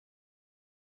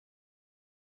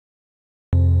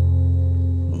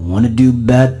wanna do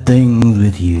bad things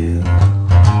with you.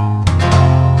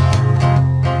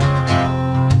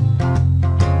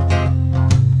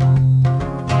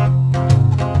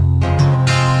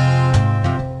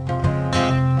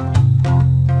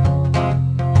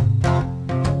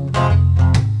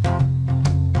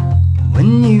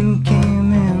 When you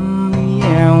came in, the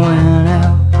air went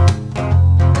out,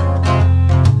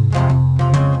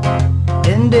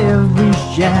 and every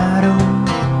shadow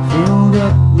filled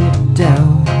up with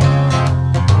doubt.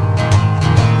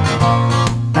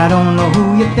 I don't know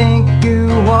who you think you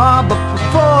are, but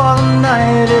before the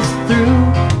night is through,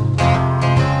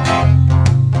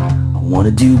 I wanna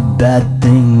do bad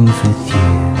things with you.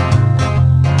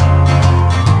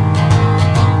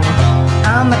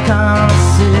 I'm the kind to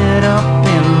sit up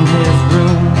in his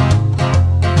room,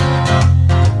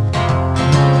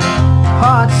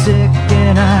 heart sick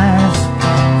and eyes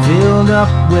filled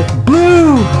up with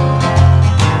blue.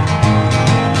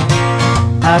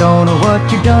 I don't know what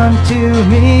you've done to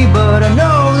me, but I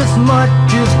know this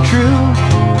much is true.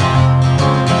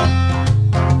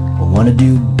 I wanna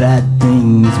do bad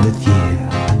things with you.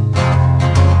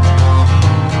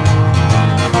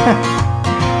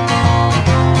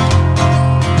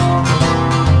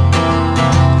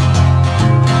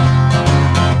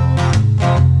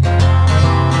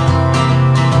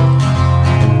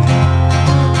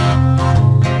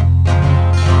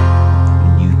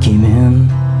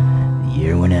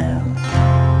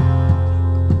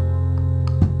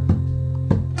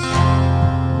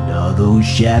 Those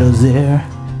shadows there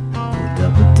will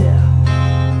double down.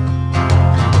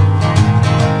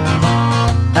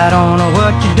 I don't know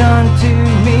what you've done to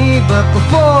me, but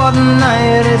before the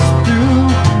night is through,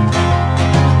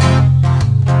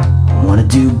 I wanna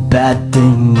do bad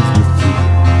things with you.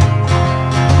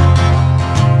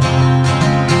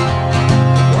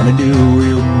 I wanna do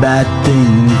real bad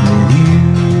things with you.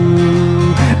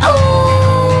 Oh!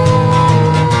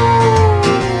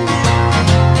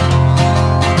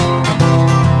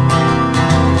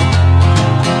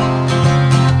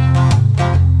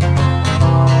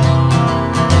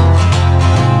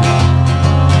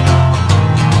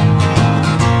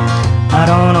 I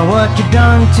don't know what you've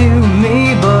done to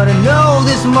me, but I know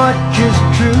this much is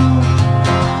true.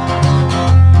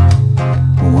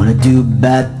 I wanna do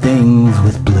bad things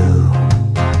with blue.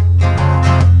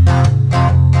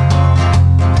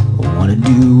 I wanna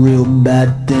do real bad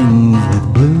things with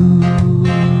blue.